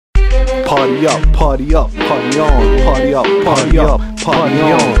Party up, party up, party on, party up, party up, party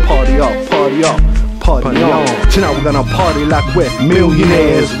on, party up, party up, party on. Tonight we're gonna party like we're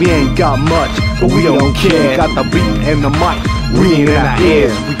millionaires. We ain't got much, but we don't care. Got the beat and the mic ringing in our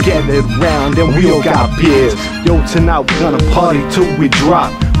ears. We gathered round and we all got beers. Yo, tonight we're gonna party till we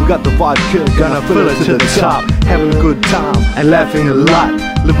drop. We got the vodka, gonna fill it to the top. Having a good time and laughing a lot.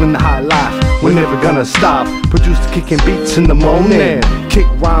 Living the high life, we're never gonna stop. Produce the kicking beats in the morning. Kick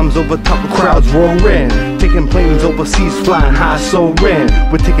rhymes over top of crowds roaring. Taking planes overseas, flying high, soaring.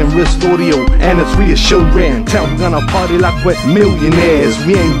 We're taking wrist audio and it's reassuring. Tell we're gonna party like we're millionaires.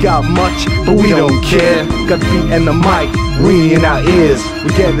 We ain't got much, but we don't care. Got the beat and the mic ringing in our ears. We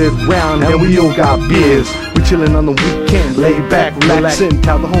gathered round and we all got beers. We chillin' on the weekend, lay back, relaxing.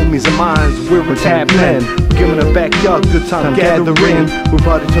 Tell the homies of mine we're happening. Giving a backyard, good time gathering. We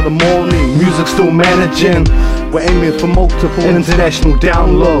party till the morning, music still managing. We're aiming for multiple international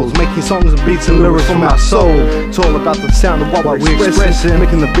downloads, making songs and beats and lyrics from our soul. It's all about the sound of what we're expressing,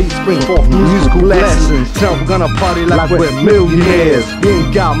 making the beats bring forth musical lessons. Tonight we're gonna party like we're millionaires. We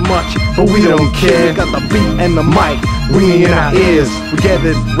ain't got much, but we don't care. Got the beat and the mic ringing in our ears. We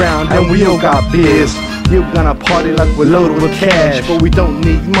gathered round and we all got beers. We're gonna party like we're loaded with cash, but we don't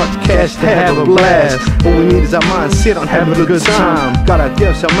need much cash to have a blast. What we need is our mindset on having a good time. Gotta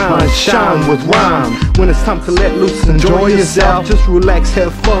get our mind shine with rhyme. When it's time to let loose and enjoy yourself, just relax,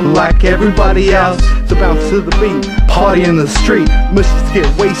 have fun like everybody else. So bounce to the beat, party in the street. Mission to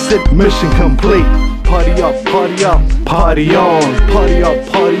get wasted, mission complete. Party up, party up, party on. Party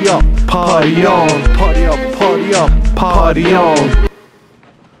up, party up, party on. Party up, party up, party on.